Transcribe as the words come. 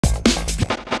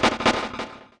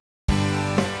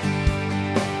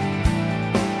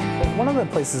of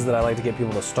the places that I like to get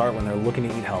people to start when they're looking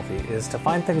to eat healthy is to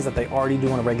find things that they already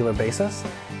do on a regular basis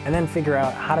and then figure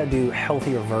out how to do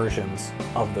healthier versions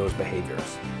of those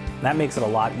behaviors. And that makes it a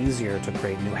lot easier to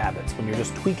create new habits when you're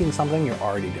just tweaking something you're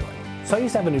already doing. So I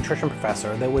used to have a nutrition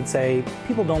professor that would say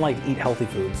people don't like to eat healthy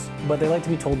foods, but they like to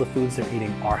be told the foods they're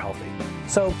eating are healthy.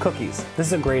 So cookies, this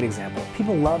is a great example.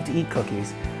 People love to eat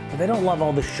cookies, but they don't love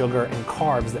all the sugar and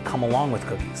carbs that come along with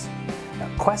cookies. Now,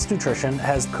 Quest Nutrition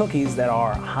has cookies that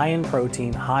are high in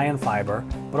protein, high in fiber,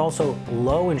 but also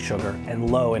low in sugar and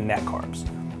low in net carbs.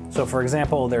 So for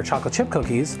example, their chocolate chip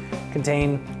cookies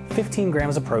contain 15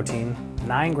 grams of protein,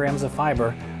 9 grams of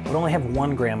fiber, but only have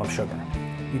 1 gram of sugar.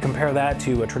 You compare that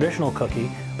to a traditional cookie,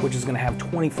 which is going to have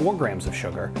 24 grams of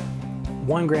sugar,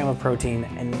 1 gram of protein,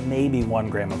 and maybe 1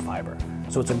 gram of fiber.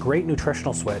 So it's a great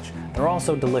nutritional switch. They're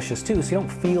also delicious too, so you don't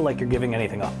feel like you're giving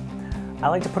anything up. I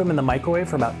like to put them in the microwave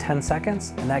for about 10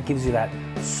 seconds, and that gives you that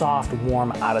soft,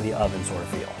 warm, out of the oven sort of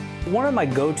feel. One of my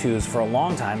go-tos for a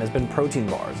long time has been protein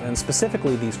bars, and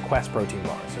specifically these Quest protein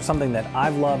bars. They're something that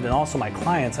I've loved and also my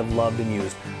clients have loved and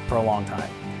used for a long time.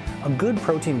 A good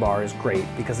protein bar is great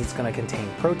because it's going to contain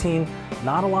protein,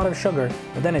 not a lot of sugar,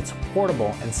 but then it's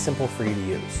portable and simple for you to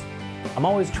use. I'm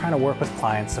always trying to work with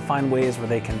clients to find ways where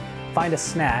they can find a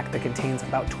snack that contains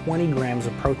about 20 grams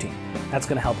of protein. That's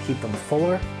going to help keep them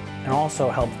fuller and also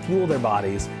help fuel their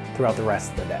bodies throughout the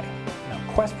rest of the day.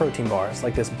 Now, Quest protein bars,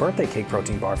 like this birthday cake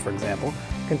protein bar for example,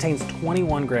 contains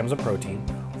 21 grams of protein,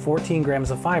 14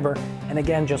 grams of fiber, and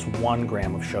again just 1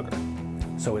 gram of sugar.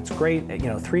 So it's great,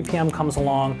 3 p.m. comes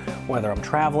along, whether I'm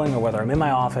traveling or whether I'm in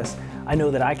my office, I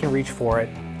know that I can reach for it,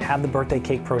 have the birthday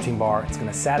cake protein bar. It's going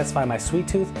to satisfy my sweet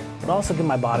tooth, but also give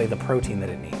my body the protein that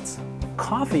it needs.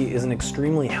 Coffee is an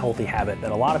extremely healthy habit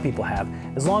that a lot of people have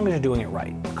as long as you're doing it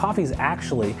right. Coffee is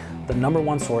actually the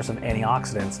 #1 source of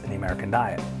antioxidants in the American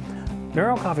diet.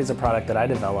 Neuro Coffee is a product that I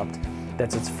developed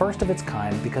that's its first of its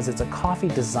kind because it's a coffee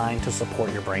designed to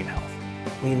support your brain health.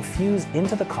 We infuse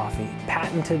into the coffee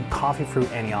patented coffee fruit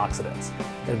antioxidants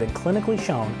that have been clinically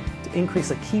shown to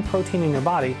increase a key protein in your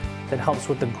body that helps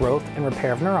with the growth and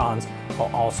repair of neurons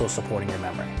while also supporting your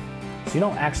memory. So you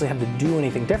don't actually have to do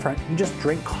anything different, you just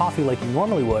drink coffee like you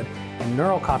normally would, and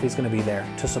Neuro Coffee is going to be there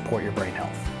to support your brain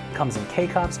health. It comes in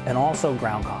K-Cups and also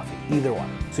ground coffee, either one.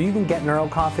 So you can get Neuro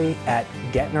Coffee at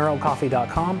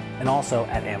getneurocoffee.com and also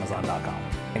at amazon.com.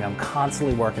 I'm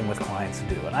constantly working with clients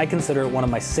to do, and I consider it one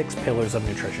of my 6 pillars of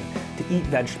nutrition, to eat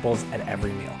vegetables at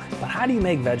every meal. But how do you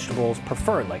make vegetables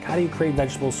preferred? Like, how do you create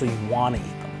vegetables so you want to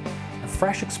eat them? And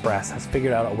Fresh Express has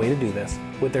figured out a way to do this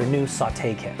with their new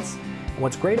sauté kits. And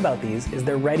what's great about these is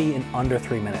they're ready in under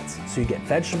 3 minutes, so you get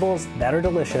vegetables that are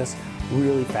delicious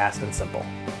really fast and simple.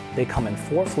 They come in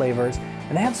 4 flavors,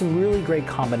 and they have some really great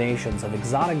combinations of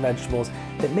exotic vegetables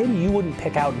that maybe you wouldn't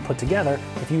pick out and put together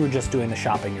if you were just doing the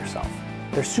shopping yourself.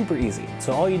 They're super easy,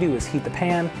 so all you do is heat the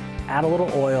pan, add a little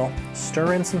oil,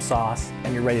 stir in some sauce,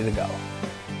 and you're ready to go.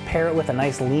 Pair it with a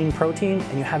nice lean protein,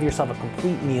 and you have yourself a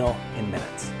complete meal in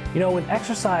minutes. With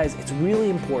exercise, it's really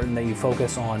important that you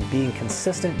focus on being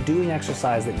consistent, doing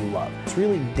exercise that you love. It's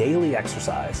really daily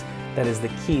exercise that is the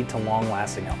key to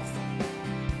long-lasting health.